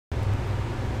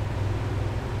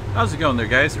How's it going there,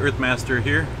 guys? Earthmaster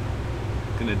here.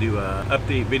 Gonna do a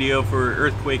update video for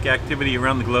earthquake activity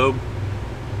around the globe.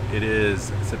 It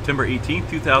is September 18th,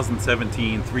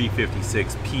 2017,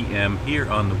 3:56 p.m. here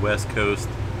on the West Coast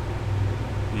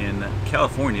in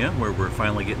California, where we're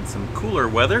finally getting some cooler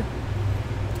weather.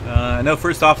 I know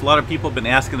first off, a lot of people have been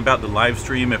asking about the live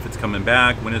stream, if it's coming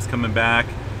back, when it's coming back.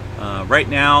 Right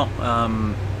now,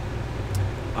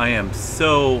 I am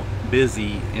so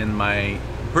busy in my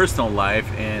personal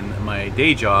life and my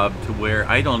day job to where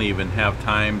I don't even have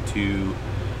time to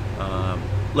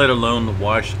let alone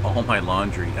wash all my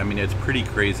laundry. I mean, it's pretty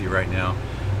crazy right now.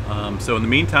 So in the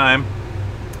meantime,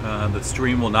 the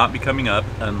stream will not be coming up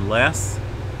unless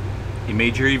a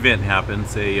major event happens,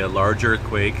 say a large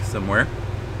earthquake somewhere.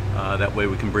 That way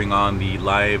we can bring on the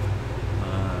live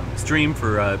stream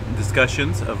for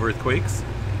discussions of earthquakes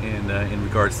and in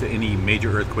regards to any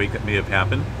major earthquake that may have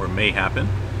happened or may happen,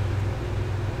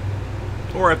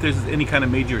 or if there's any kind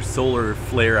of major solar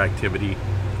flare activity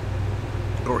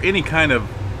or any kind of,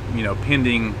 you know,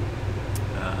 pending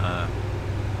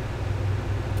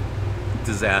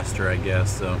disaster, I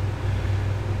guess. So,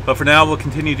 but for now, we'll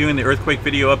continue doing the earthquake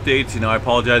video updates. You know, I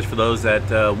apologize for those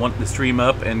that want the stream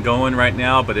up and going right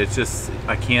now, but it's just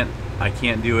I can't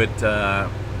do it. I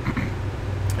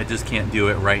just can't do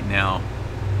it right now.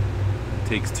 It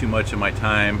takes too much of my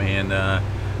time, and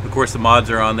of course the mods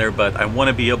are on there, but I want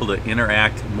to be able to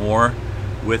interact more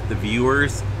with the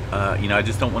viewers. You know, I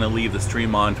just don't want to leave the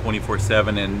stream on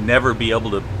 24/7 and never be able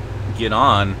to get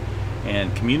on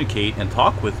and communicate and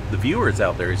talk with the viewers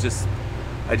out there. It's just,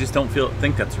 I just don't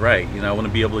think that's right. You know, I want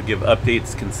to be able to give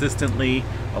updates consistently.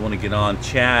 I want to get on,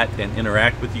 chat, and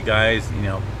interact with you guys, you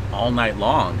know, all night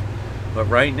long. But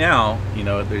right now, you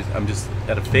know, I'm just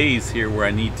at a phase here where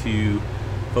I need to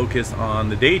focus on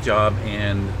the day job,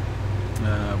 and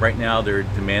right now they're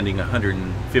demanding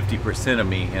 150% of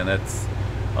me, and that's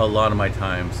a lot of my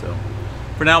time. So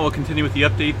for now, we'll continue with the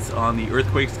updates on the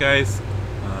earthquakes, guys.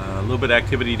 A little bit of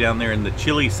activity down there in the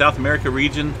Chile, South America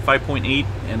region, 5.8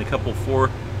 and a couple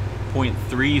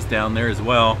 4.3s down there as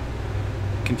well.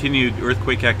 Continued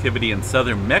earthquake activity in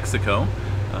southern Mexico,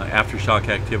 aftershock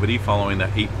activity following that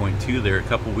 8.2 there a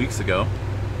couple weeks ago.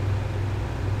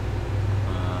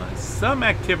 Some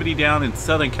activity down in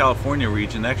Southern California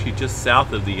region, actually just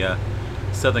south of the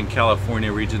Southern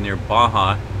California region near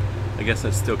Baja. I guess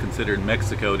that's still considered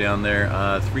Mexico down there.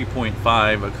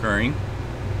 3.5 occurring.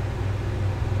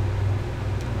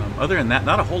 Other than that,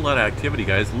 not a whole lot of activity,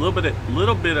 guys. A little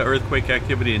bit of earthquake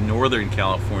activity in Northern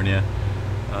California,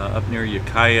 up near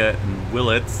Ukiah and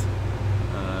Willits.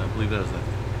 I believe that was a,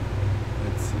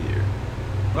 let's see here.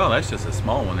 Well, that's just a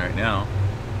small one right now.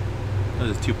 That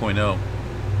is 2.0.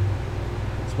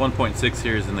 It's 1.6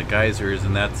 here is in the geysers,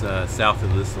 and that's south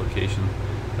of this location.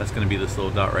 That's going to be this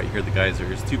little dot right here, the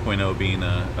geysers. 2.0 being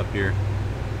up here.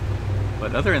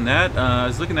 But other than that, I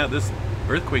was looking at this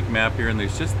earthquake map here, and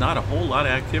there's just not a whole lot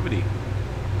of activity.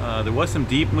 There was some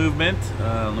deep movement.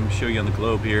 Let me show you on the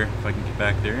globe here, if I can get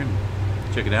back there and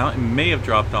check it out. It may have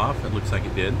dropped off. It looks like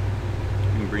it did.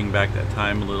 We can bring back that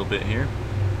time a little bit here.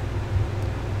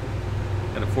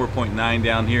 Got a 4.9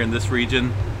 down here in this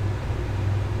region.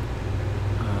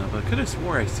 But I could have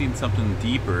swore I seen something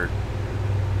deeper.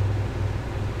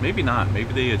 Maybe not.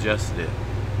 Maybe they adjusted it,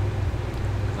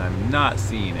 because I'm not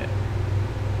seeing it.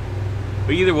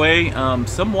 But either way,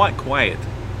 somewhat quiet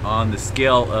on the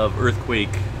scale of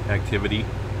earthquake activity.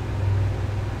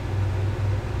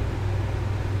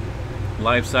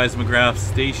 Live seismograph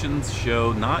stations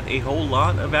show not a whole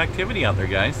lot of activity out there,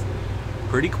 guys.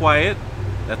 Pretty quiet.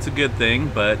 That's a good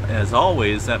thing, but as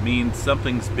always, that means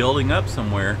something's building up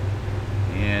somewhere.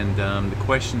 And the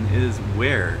question is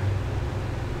where.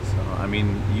 So, I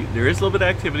mean, there is a little bit of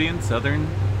activity in South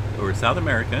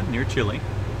America, near Chile.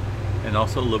 And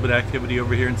also a little bit of activity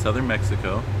over here in southern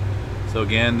Mexico. So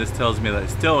again, this tells me that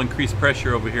it's still increased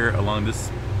pressure over here along this,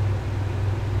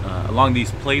 along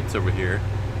these plates over here,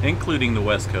 including the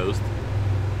west coast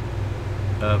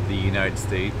of the United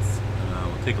States.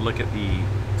 We'll take a look at the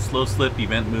slow slip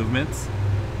event movements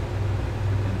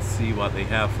and see what they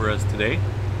have for us today.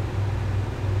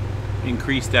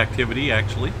 Increased activity,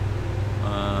 actually.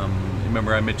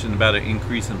 Remember I mentioned about an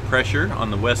increase in pressure on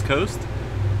the west coast,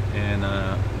 and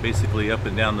basically up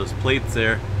and down those plates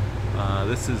there.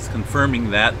 This is confirming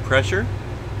that pressure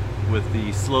with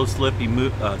the slow slip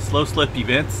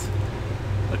events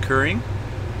occurring.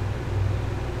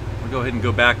 We'll go ahead and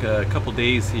go back a couple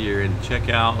days here and check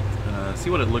out,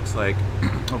 see what it looks like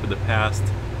over the past.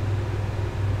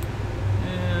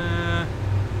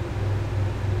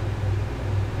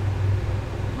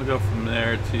 We'll go from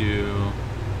there to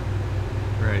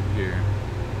right here.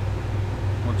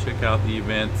 we'll check out the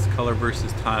events, color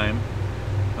versus time.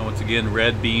 And once again,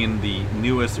 red being the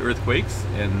newest earthquakes,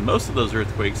 and most of those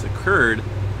earthquakes occurred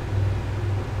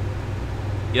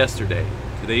yesterday.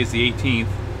 Today's the 18th.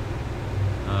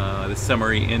 This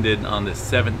summary ended on the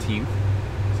 17th.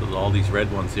 So all these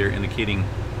red ones here indicating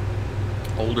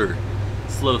older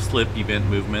slow slip event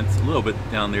movements. A little bit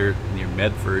down there near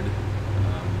Medford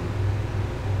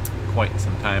quite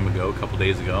some time ago, a couple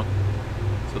days ago.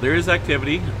 So there is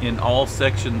activity in all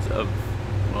sections of,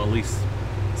 well, at least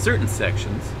certain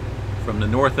sections, from the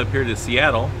north up here to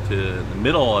Seattle, to the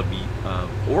middle of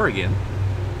Oregon,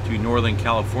 to Northern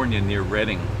California near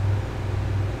Redding.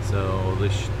 So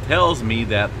this tells me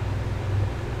that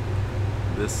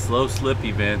this slow slip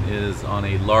event is on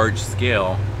a large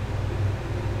scale,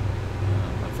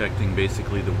 affecting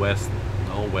basically the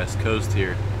whole west coast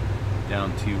here,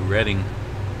 down to Redding.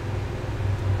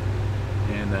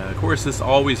 And of course, this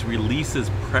always releases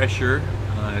pressure.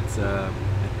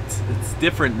 It's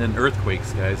different than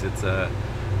earthquakes, guys. It's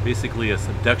basically a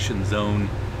subduction zone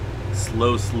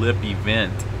slow slip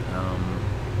event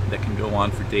that can go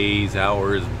on for days,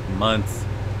 hours, months.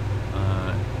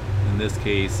 In this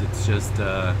case, it's just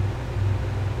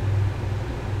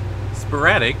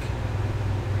sporadic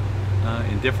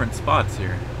in different spots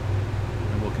here,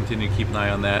 and we'll continue to keep an eye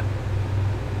on that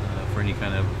for any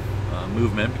kind of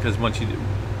movement, because once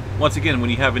again, when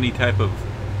you have any type of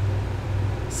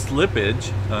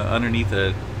slippage underneath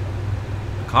a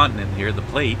continent here, the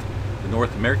plate, the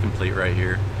North American plate right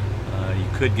here, you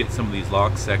could get some of these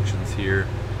lock sections here,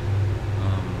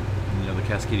 you know, the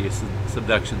Cascadia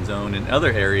subduction zone and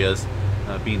other areas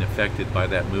being affected by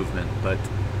that movement. But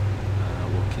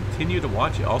we'll continue to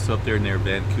watch it. Also up there near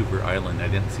Vancouver Island, I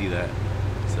didn't see that.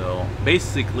 So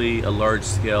basically a large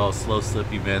scale slow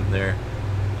slip event there,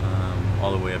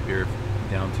 all the way up here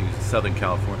down to Southern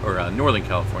California, or Northern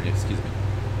California, excuse me.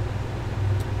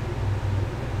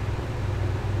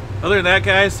 Other than that,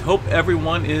 guys, hope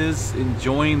everyone is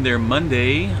enjoying their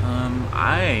Monday.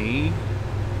 I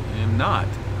am not.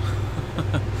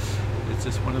 It's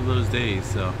just one of those days.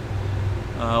 So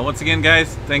once again,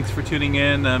 guys, thanks for tuning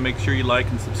in. Make sure you like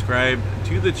and subscribe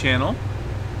to the channel.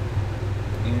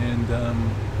 And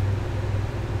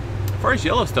as far as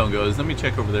Yellowstone goes, let me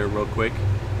check over there real quick.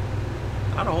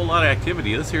 Not a whole lot of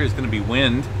activity. This here is going to be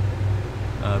wind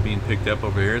being picked up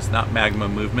over here. It's not magma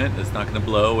movement. It's not going to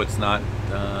blow. It's not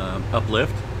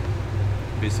uplift.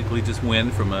 Basically just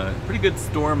wind from a pretty good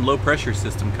storm low pressure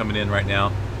system coming in right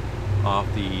now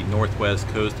off the northwest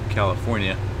coast of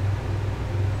California,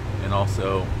 and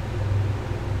also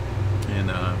in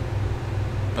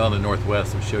the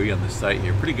northwest. I'll show you on the site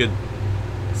here. Pretty good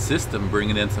system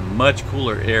bringing in some much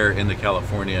cooler air into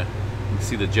California. You can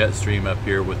see the jet stream up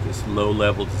here with this low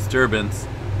level disturbance,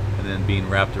 and then being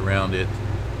wrapped around it,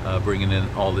 bringing in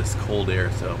all this cold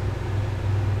air. So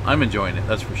I'm enjoying it,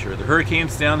 that's for sure. The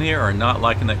hurricanes down here are not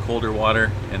liking that colder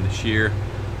water and the shear,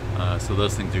 so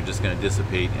those things are just going to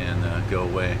dissipate and go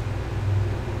away.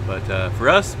 But for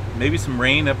us, maybe some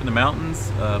rain up in the mountains,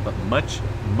 but much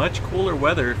cooler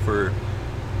weather for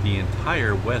the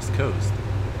entire west coast.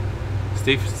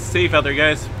 Stay safe out there,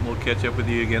 guys. We'll catch up with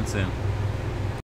you again soon.